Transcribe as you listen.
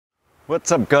What's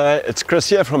up guy, it's Chris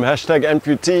here from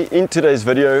 #Amputee. In today's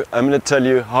video I'm going to tell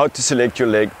you how to select your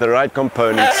leg, the right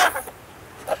components.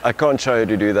 I can't show you how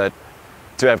to do that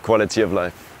to have quality of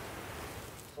life.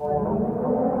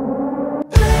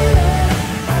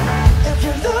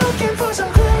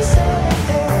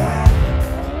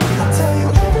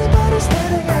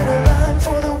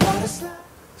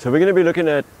 So we're going to be looking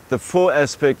at the 4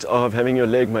 aspects of having your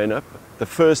leg made up. The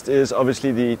first is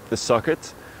obviously the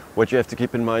socket, what you have to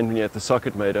keep in mind when you have the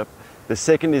socket made up. The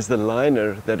second is the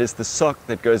liner, that is the sock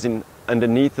that goes in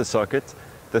underneath the socket.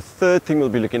 The third thing we'll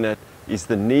be looking at is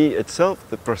the knee itself.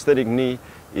 The prosthetic knee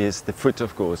is the foot,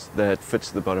 of course, that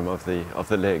fits the bottom of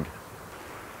the leg.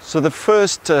 So the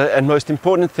first and most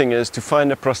important thing is to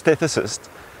find a prosthetist.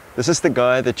 This is the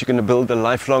guy that you're going to build a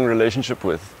lifelong relationship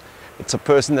with. It's a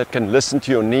person that can listen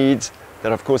to your needs,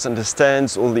 that of course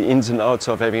understands all the ins and outs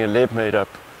of having a leg made up.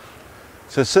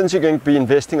 So since you're going to be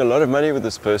investing a lot of money with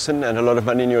this person and a lot of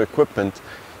money in your equipment,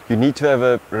 you need to have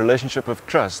a relationship of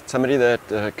trust. Somebody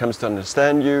that comes to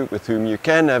understand you, with whom you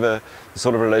can have a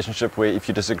sort of relationship where if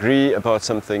you disagree about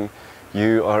something,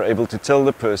 you are able to tell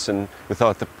the person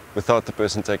without the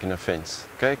person taking offense.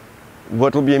 Okay?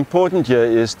 What will be important here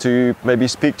is to maybe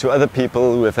speak to other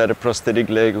people who have had a prosthetic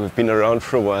leg, who have been around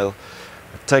for a while.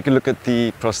 Take a look at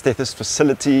the prosthetist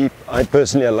facility. I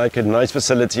personally like a nice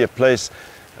facility, a place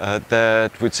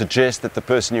that would suggest that the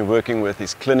person you're working with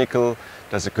is clinical,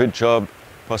 does a good job,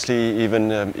 possibly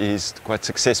even is quite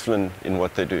successful in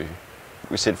what they do.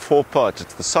 We said 4 parts.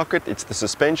 It's the socket, it's the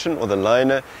suspension or the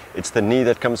liner, it's the knee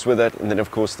that comes with that, and then of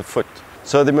course the foot.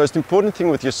 So the most important thing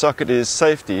with your socket is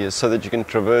safety, is so that you can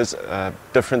traverse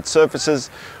different surfaces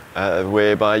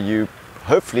whereby you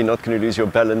hopefully not going to lose your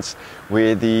balance,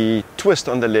 where the twist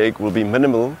on the leg will be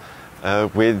minimal,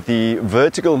 where the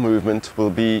vertical movement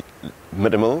will be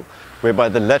minimal, whereby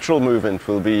the lateral movement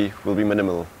will be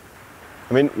minimal.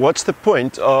 I mean, what's the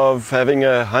point of having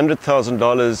a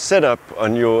 $100,000 setup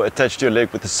on attached to your leg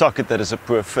with a socket that is a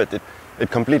poor fit?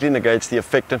 It completely negates the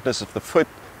effectiveness of the foot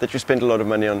that you spent a lot of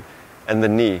money on and the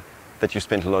knee that you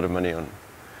spent a lot of money on.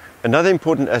 Another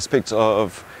important aspect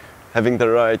of having the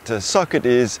right socket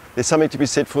is there's something to be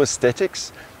said for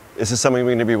aesthetics. This is something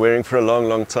we're going to be wearing for a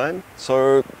long time.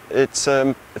 So it's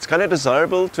kind of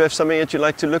desirable to have something that you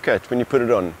like to look at when you put it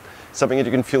on. Something that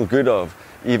you can feel good of,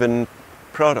 even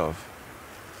proud of.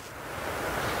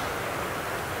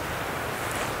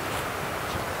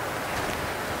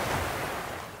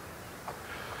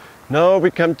 Now we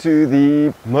come to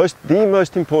the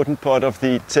most important part of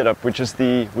the setup, which is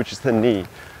the knee.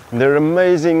 And there are an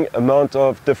amazing amount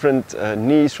of different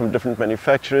knees from different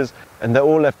manufacturers, and they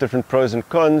all have different pros and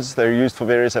cons. They're used for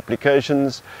various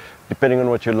applications, depending on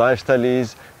what your lifestyle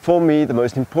is. For me, the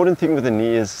most important thing with the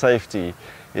knee is safety.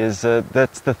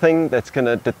 That's the thing that's going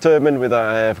to determine whether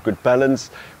I have good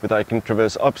balance, whether I can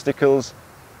traverse obstacles,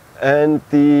 and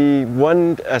the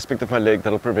one aspect of my leg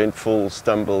that will prevent falls,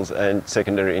 stumbles and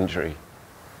secondary injury.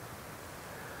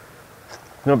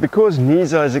 Now, because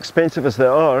knees are as expensive as they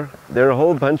are, there are a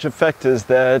whole bunch of factors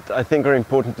that I think are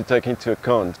important to take into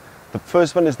account. The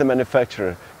first one is the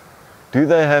manufacturer. Do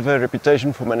they have a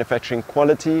reputation for manufacturing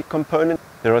quality components?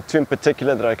 There are 2 in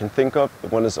particular that I can think of.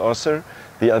 One is OSSUR,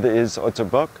 the other is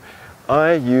OSSUR.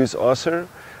 I use OSSUR.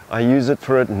 I use it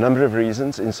for a number of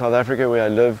reasons. In South Africa, where I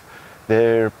live,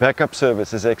 their backup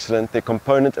service is excellent, their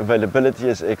component availability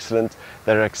is excellent,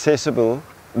 they're accessible.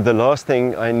 The last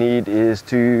thing I need is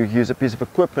to use a piece of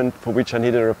equipment for which I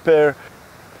need a repair.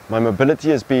 My mobility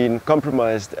has been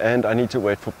compromised and I need to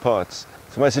wait for parts.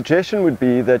 So my suggestion would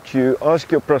be that you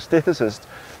ask your prosthetist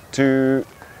to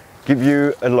give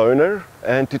you a loaner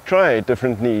and to try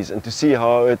different knees and to see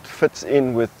how it fits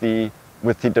in with the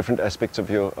different aspects of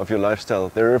your lifestyle.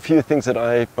 There are a few things that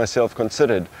I myself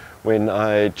considered when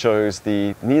I chose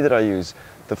the knee that I use.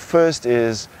 The first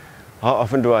is, how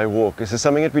often do I walk? This is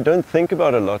something that we don't think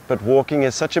about a lot, but walking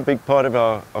is such a big part of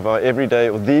our everyday,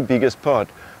 or the biggest part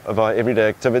of our everyday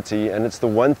activity, and it's the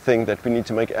one thing that we need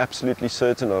to make absolutely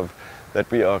certain of, that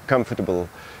we are comfortable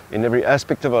in every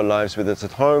aspect of our lives, whether it's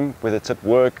at home, whether it's at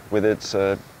work, whether it's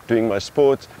doing my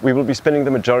sport. We will be spending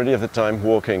the majority of the time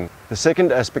walking. The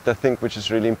second aspect, I think, which is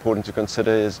really important to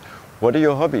consider is, what are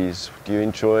your hobbies? Do you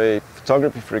enjoy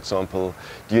photography, for example?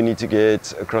 Do you need to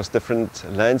get across different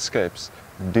landscapes?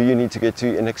 Do you need to get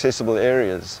to inaccessible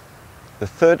areas? The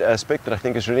third aspect that I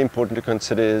think is really important to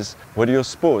consider is, what are your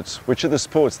sports? Which are the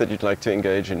sports that you'd like to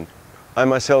engage in? I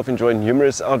myself enjoy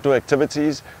numerous outdoor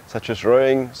activities, such as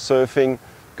rowing, surfing,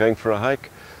 going for a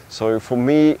hike. So for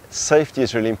me, safety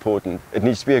is really important. It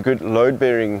needs to be a good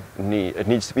load-bearing knee. It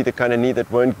needs to be the kind of knee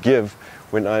that won't give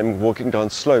when I'm walking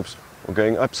down slopes or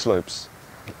going up slopes.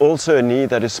 Also a knee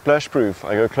that is splash proof.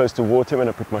 I go close to water when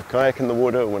I put my kayak in the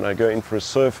water, or when I go in for a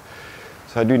surf.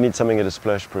 So I do need something that is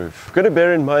splash proof. You've got to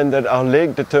bear in mind that our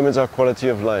leg determines our quality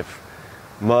of life.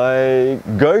 My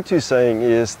go-to saying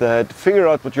is that figure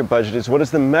out what your budget is, what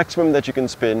is the maximum that you can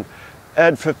spend,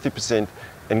 add 50%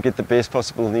 and get the best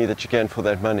possible knee that you can for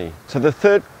that money. So the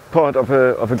third part of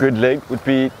a good leg would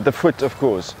be the foot, of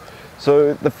course.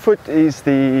 So the foot is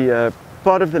the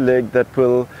part of the leg that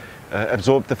will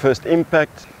absorb the first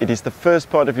impact. It is the first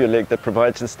part of your leg that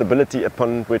provides the stability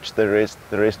upon which the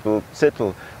rest will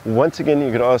settle. Once again,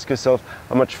 you could ask yourself,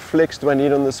 how much flex do I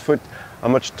need on this foot? How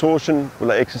much torsion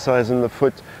will I exercise in the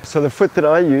foot? So the foot that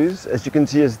I use, as you can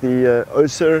see, is the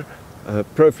OSSUR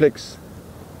ProFlex,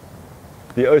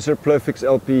 the OSSUR ProFlex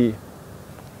LP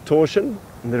Torsion.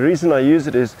 And the reason I use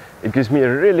it is it gives me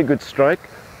a really good strike,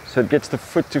 so it gets the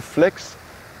foot to flex.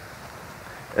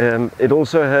 It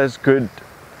also has good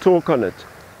torque on it,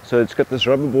 so it's got this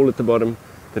rubber ball at the bottom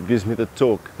that gives me the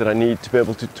torque that I need to be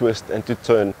able to twist and to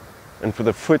turn, and for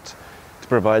the foot to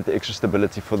provide the extra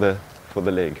stability for the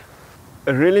leg.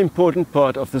 A really important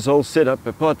part of this whole setup,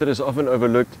 a part that is often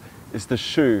overlooked, is the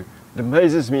shoe. It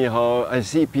amazes me how I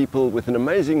see people with an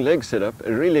amazing leg setup,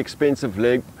 a really expensive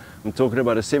leg, I'm talking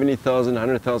about a $70,000,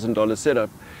 $100,000 setup,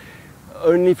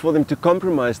 only for them to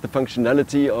compromise the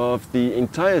functionality of the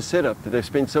entire setup that they've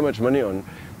spent so much money on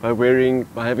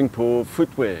by having poor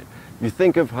footwear. You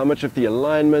think of how much of the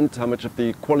alignment, how much of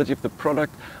the quality of the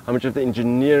product, how much of the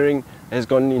engineering has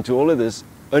gone into all of this,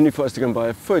 only for us to go and buy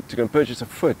a foot, to go and purchase a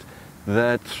foot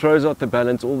that throws out the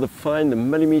balance, all the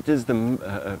millimeters,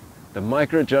 the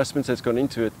micro adjustments that's gone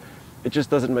into it. It just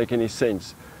doesn't make any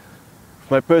sense.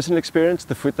 My personal experience,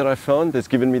 the foot that I found that's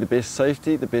given me the best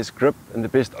safety, the best grip and the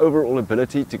best overall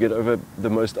ability to get over the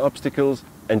most obstacles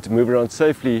and to move around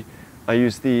safely, I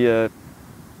use the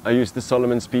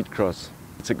Solomon Speed Cross.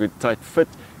 It's a good tight fit,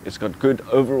 it's got good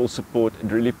overall support, it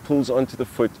really pulls onto the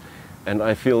foot, and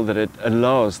I feel that it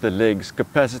allows the leg's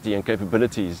capacity and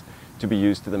capabilities to be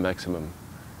used to the maximum.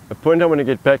 The point I want to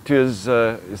get back to is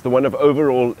the one of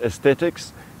overall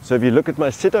aesthetics. So if you look at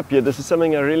my setup here, this is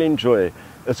something I really enjoy.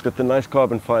 It's got the nice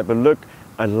carbon fiber look.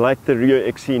 I like the Rheo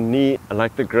XC knee. I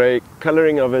like the grey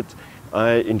coloring of it.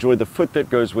 I enjoy the foot that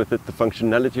goes with it, the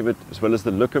functionality of it, as well as the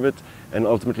look of it, and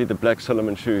ultimately the black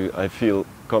Solomon shoe I feel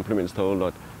complements the whole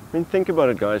lot. I mean, think about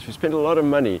it, guys. We spent a lot of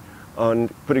money on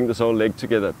putting this whole leg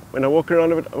together. When I walk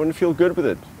around with it, I want to feel good with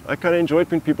it. I kind of enjoy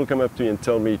it when people come up to me and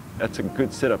tell me that's a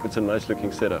good setup, it's a nice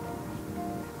looking setup.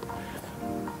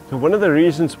 So one of the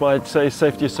reasons why I'd say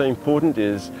safety is so important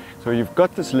is, so you've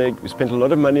got this leg, we spent a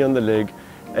lot of money on the leg,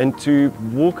 and to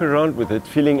walk around with it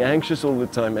feeling anxious all the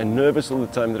time and nervous all the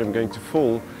time that I'm going to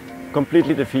fall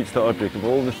completely defeats the object of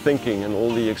all the thinking and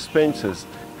all the expenses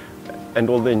and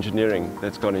all the engineering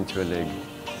that's gone into a leg.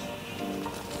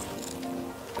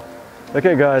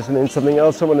 Okay guys, and then something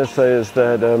else I want to say is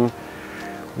that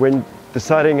when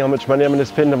deciding how much money I'm going to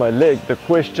spend on my leg, the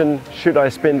question, should I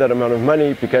spend that amount of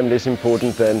money, became less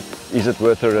important than, is it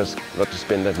worth the risk not to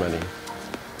spend that money?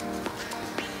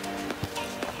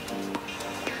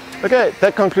 Okay,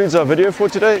 that concludes our video for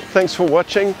today. Thanks for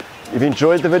watching. If you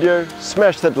enjoyed the video,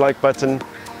 smash that like button.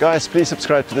 Guys, please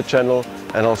subscribe to the channel,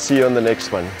 and I'll see you on the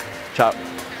next one. Ciao.